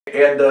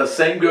And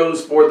same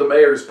goes for the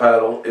mayor's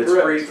paddle. It's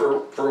Correct. free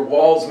for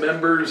WALS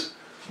members,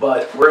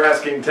 but we're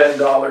asking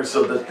 $10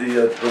 so that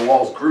the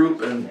WALS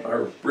group and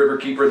our river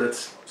keeper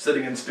that's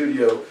sitting in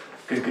studio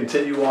can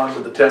continue on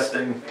with the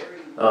testing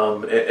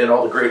and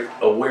all the great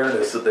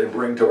awareness that they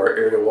bring to our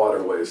area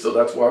waterways. So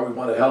that's why we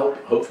want to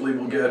help. Hopefully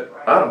we'll get,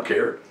 I don't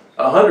care,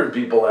 100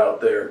 people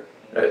out there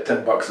at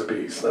 $10 a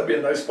piece. That'd be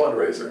a nice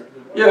fundraiser.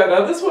 Yeah,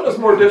 now this one is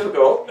more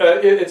difficult.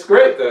 It's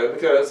great though,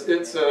 because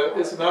it's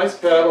a nice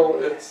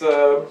paddle. It's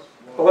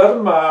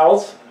 11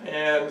 miles,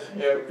 and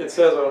it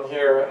says on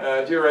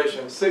here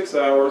duration 6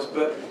 hours.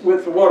 But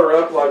with the water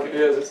up like it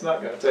is, it's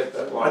not going to take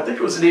that long. I think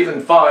it was an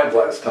even 5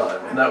 last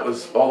time, and that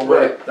was all the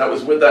way. Right. That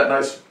was with that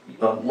nice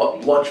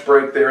lunch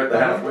break there at the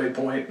halfway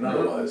point, and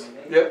otherwise.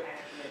 Yep.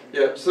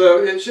 Yep.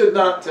 So it should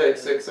not take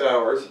 6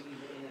 hours.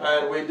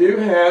 And we do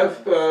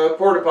have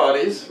porta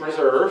potties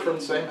reserved from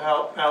the same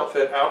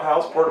outfit,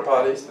 Outhouse Porta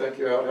Potties. Thank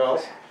you,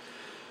 Outhouse.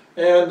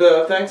 And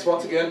thanks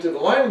once again to the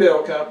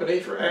Langdale Company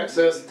for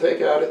access to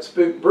take out at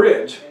Spook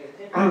Bridge.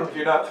 If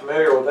you're not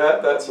familiar with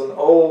that, that's an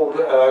old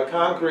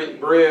concrete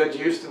bridge.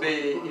 Used to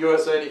be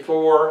US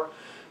 84.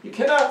 You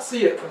cannot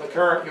see it from the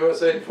current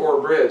US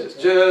 84 bridge. It's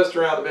just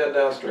around the bend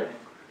downstream.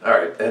 All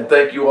right, and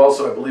thank you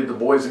also. I believe the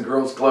Boys and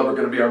Girls Club are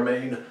going to be our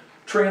main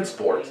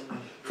transport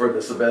for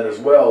this event as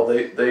well.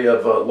 They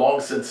have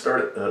long since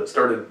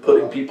started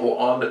putting people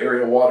on the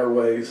area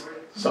waterways.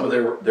 Some of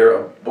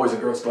their Boys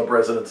and Girls Club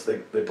residents they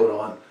put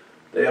on.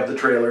 They have the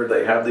trailer,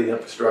 they have the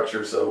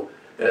infrastructure, so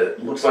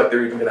it looks like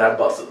they're even going to have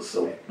buses.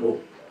 So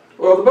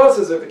well, the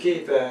buses are the key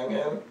thing,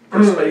 and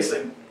for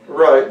spacing.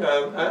 Right.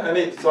 I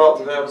need to talk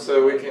to them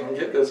so we can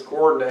get this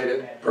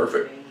coordinated.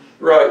 Perfect.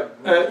 Right.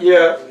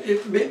 Yeah.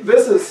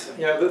 This is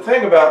the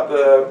thing about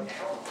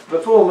the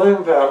full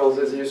moon paddles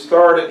is you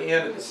start and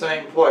end at the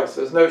same place.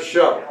 There's no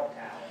shuttle.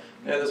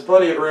 And there's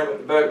plenty of room at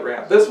the boat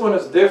ramp. This one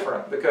is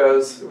different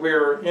because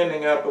we're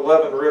ending up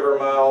 11 river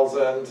miles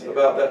and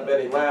about that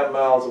many land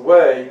miles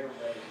away.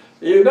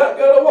 You're not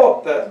going to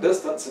walk that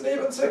distance in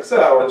even 6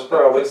 hours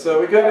probably, so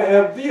we got to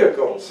have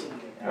vehicles.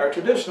 Our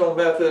traditional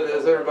method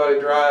is everybody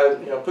drives,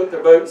 put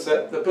their boat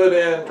set to put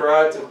in,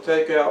 drive to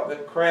take out, then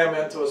cram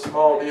into a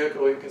small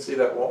vehicle. You can see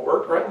that won't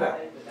work right now.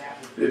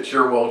 It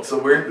sure won't. So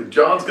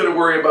John's going to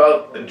worry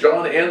about,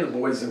 John and the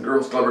Boys and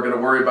Girls Club are going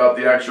to worry about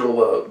the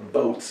actual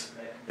boats,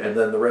 and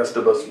then the rest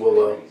of us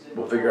will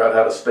figure out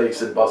how to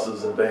space in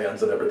buses and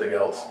vans and everything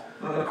else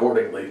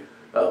accordingly.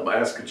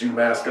 Ask that you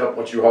mask up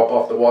once you hop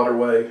off the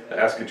waterway.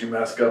 Ask that you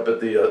mask up at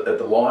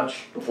the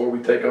launch before we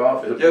take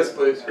off. Yes,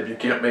 please. If you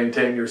can't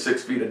maintain your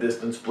 6 feet of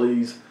distance,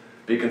 please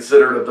be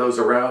considerate of those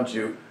around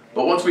you.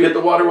 But once we hit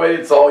the waterway,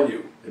 it's all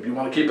you. If you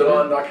want to keep it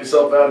on, knock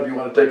yourself out. If you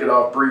want to take it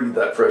off, breathe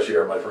that fresh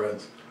air, my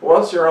friends.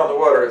 Once you're on the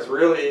water, it's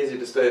really easy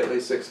to stay at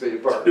least 6 feet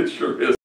apart. It sure is.